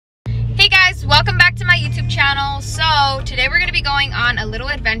my YouTube channel. So today we're gonna be going on a little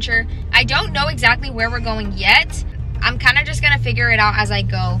adventure. I don't know exactly where we're going yet. I'm kind of just gonna figure it out as I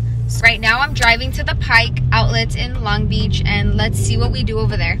go. So right now I'm driving to the Pike outlets in Long Beach, and let's see what we do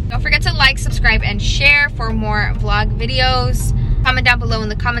over there. Don't forget to like, subscribe, and share for more vlog videos. Comment down below in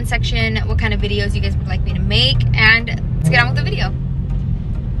the comment section what kind of videos you guys would like me to make, and let's get on with the video.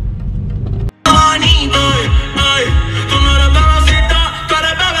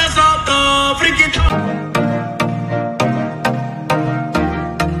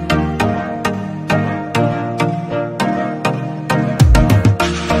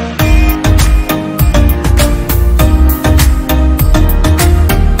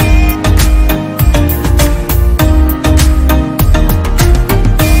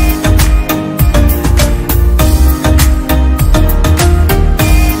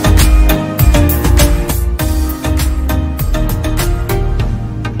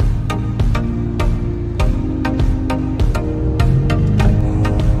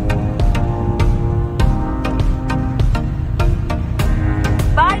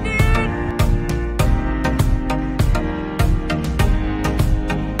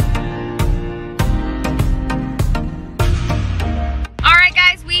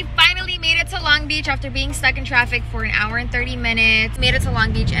 After being stuck in traffic for an hour and 30 minutes, made it to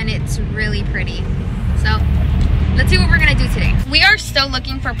Long Beach, and it's really pretty. So let's see what we're gonna do today. We are still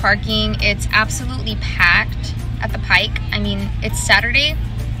looking for parking. It's absolutely packed at the Pike. I mean, it's Saturday,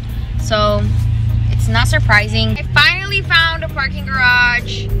 so it's not surprising. I finally found a parking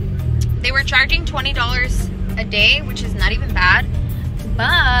garage. They were charging $20 a day, which is not even bad,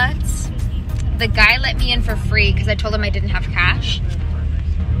 but the guy let me in for free because I told him I didn't have cash.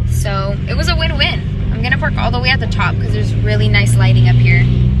 So it was a win-win. I'm gonna park all the way at the top because there's really nice lighting up here.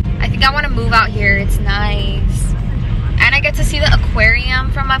 I think I want to move out here. It's nice. And I get to see the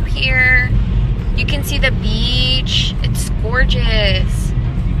aquarium from up here. You can see the beach. It's gorgeous.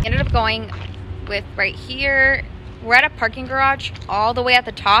 Ended up going with right here. We're at a parking garage all the way at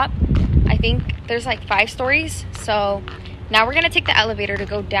the top. I think there's like 5 stories. So now we're gonna take the elevator to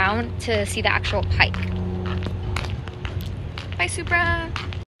go down to see the actual Pike. Bye, Supra.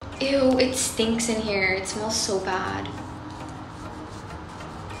 Ew, it stinks in here. It smells so bad.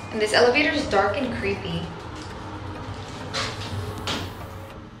 And this elevator is dark and creepy.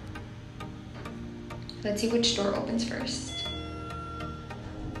 Let's see which door opens first.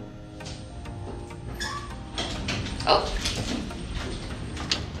 Oh.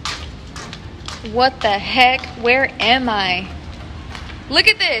 What the heck? Where am I? Look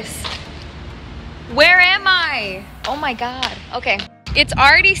at this. Where am I? Oh my God. Okay. It's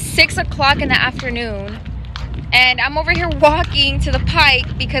already 6 o'clock in the afternoon, and I'm over here walking to the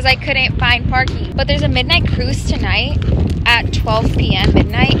Pike because I couldn't find parking. But there's a midnight cruise tonight at 12 p.m.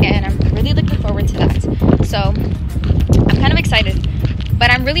 midnight, and I'm really looking forward to that. So I'm kind of excited, but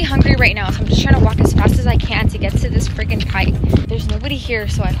I'm really hungry right now, so I'm just trying to walk as fast as I can to get to this freaking Pike. There's nobody here,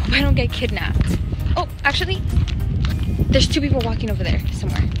 so I hope I don't get kidnapped. Oh, actually, there's 2 people walking over there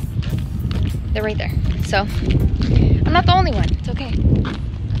somewhere. They're right there. So I'm not the only one. It's okay.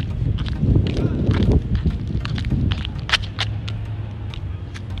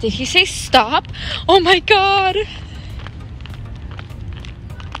 Did he say stop? Oh my God.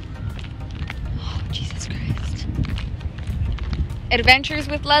 Oh, Jesus Christ. Adventures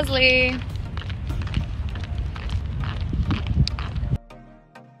with Leslie.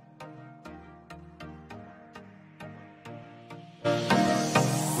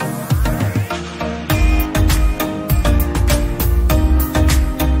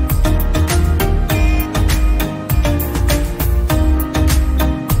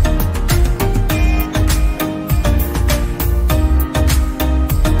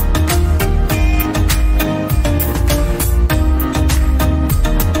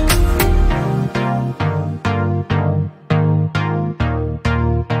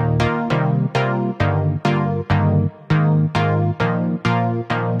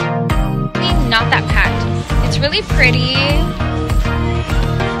 Not that packed. It's really pretty.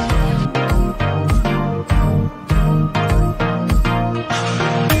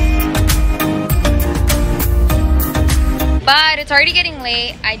 But it's already getting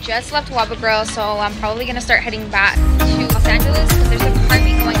late. I just left Wabagro, so I'm probably gonna start heading back to Los Angeles because there's a car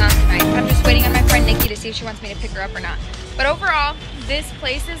meet going on tonight. I'm just waiting on my friend Nikki to see if she wants me to pick her up or not. But overall, this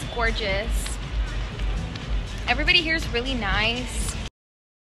place is gorgeous. Everybody here is really nice.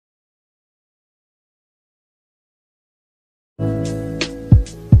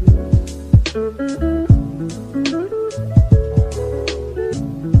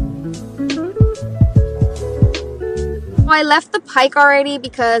 I left the Pike already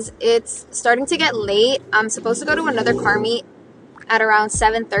because it's starting to get late. I'm supposed to go to another car meet at around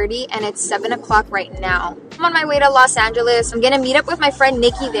 7:30 and it's 7 o'clock right now. I'm on my way to Los Angeles. I'm gonna meet up with my friend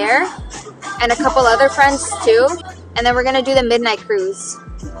Nikki there and a couple other friends too. And then we're gonna do the midnight cruise.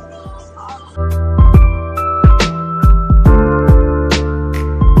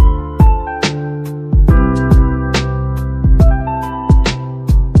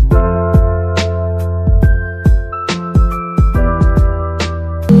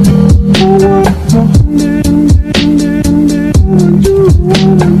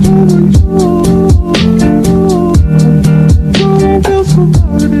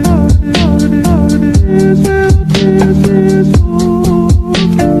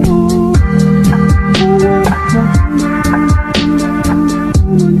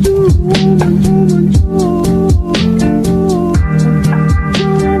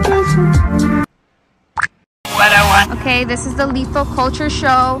 Okay, this is the Lethal Culture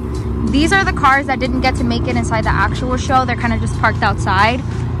show. These are the cars that didn't get to make it inside the actual show. They're kind of just parked outside.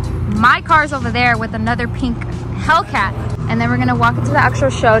 My car's over there with another pink Hellcat. And then we're gonna walk into the actual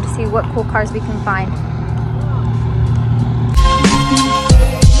show to see what cool cars we can find.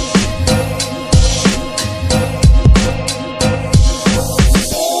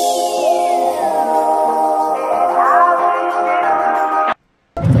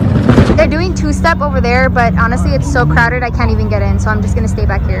 They're doing two-step over there, but honestly it's so crowded I can't even get in, so I'm just gonna stay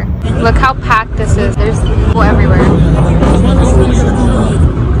back here. Look how packed this is. There's people everywhere.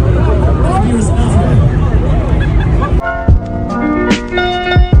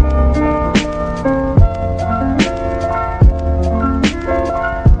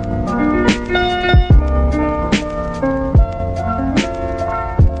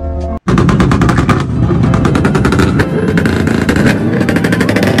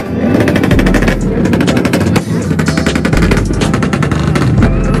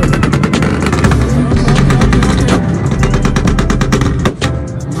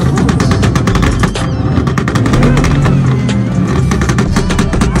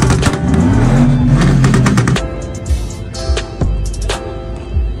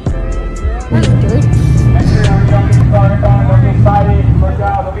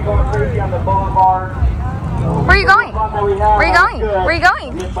 Where are you going? Where are you going? Where are you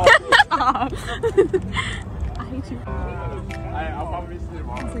going? I hate you.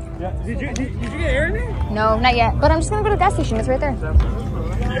 Did you get air in there? No, not yet. But I'm just gonna go to the gas station. It's right there.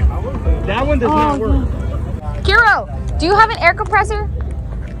 That one does not work. Kiro, do you have an air compressor?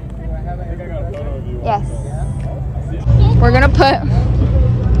 Yes. We're gonna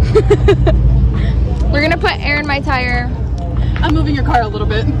put air in my tire. I'm moving your car a little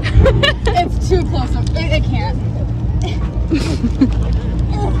bit. It's too close. It can't.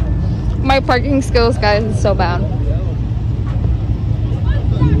 My parking skills, guys, is so bad.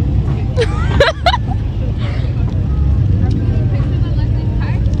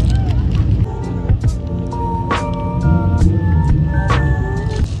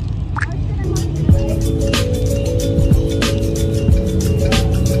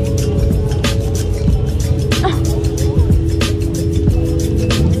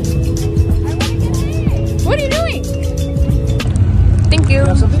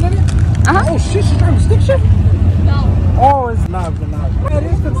 Oh shit, she's trying to stick shit? No. Oh, it's not. It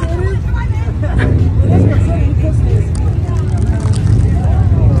is considered. It is considered.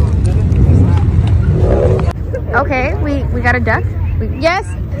 Okay, we got a duck. Yes.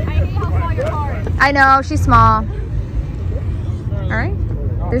 I know, she's small. All right,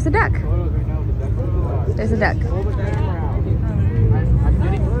 there's a duck. There's a duck.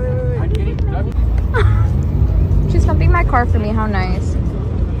 She's pumping my car for me. How nice.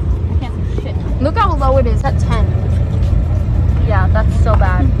 Look how low it is at 10. Yeah, that's so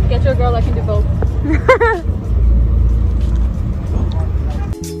bad. Get your girl, I can do both.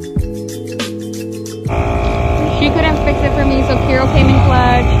 She couldn't fix it for me, so Kiro came in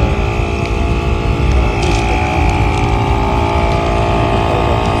clutch.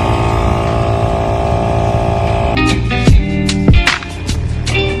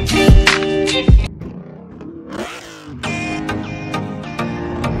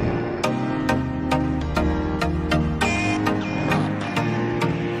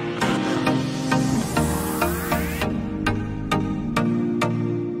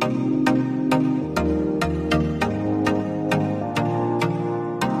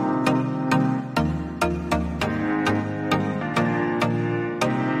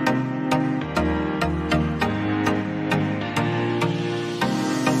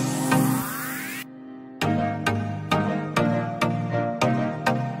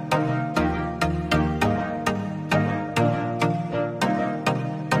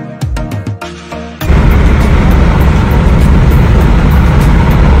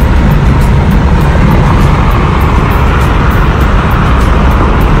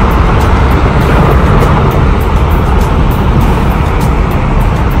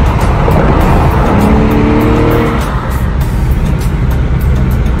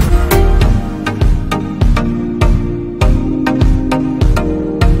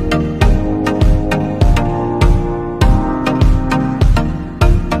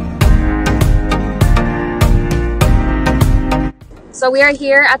 So we are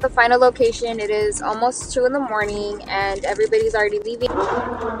here at the final location. It is almost 2 in the morning and everybody's already leaving.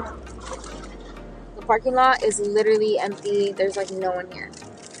 The parking lot is literally empty. There's like no one here.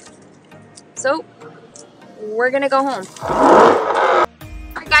 So we're gonna go home.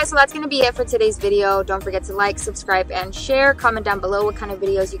 Alright guys, so that's gonna be it for today's video. Don't forget to like, subscribe, and share. Comment down below what kind of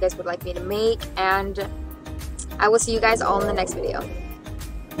videos you guys would like me to make, and I will see you guys all in the next video.